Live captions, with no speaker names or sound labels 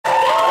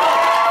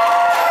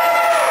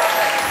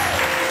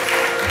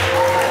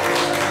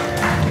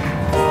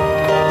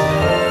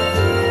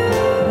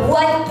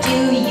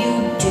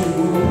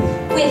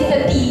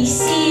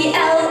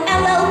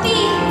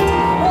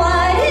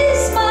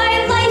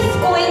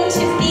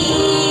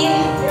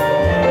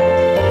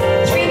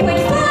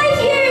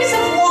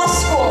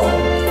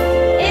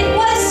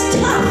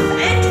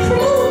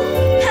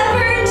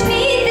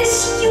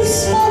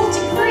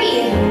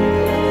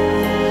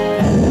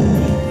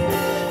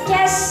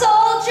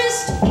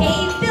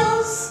pay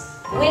bills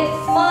with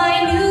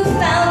my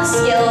newfound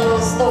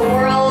skills. The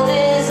world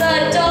is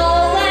a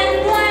dull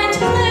and bland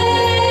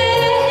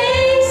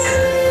place.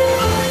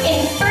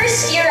 In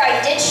first year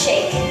I did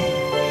shake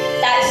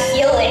that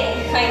feeling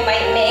I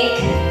might make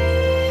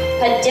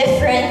a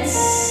difference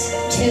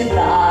to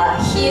the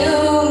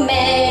human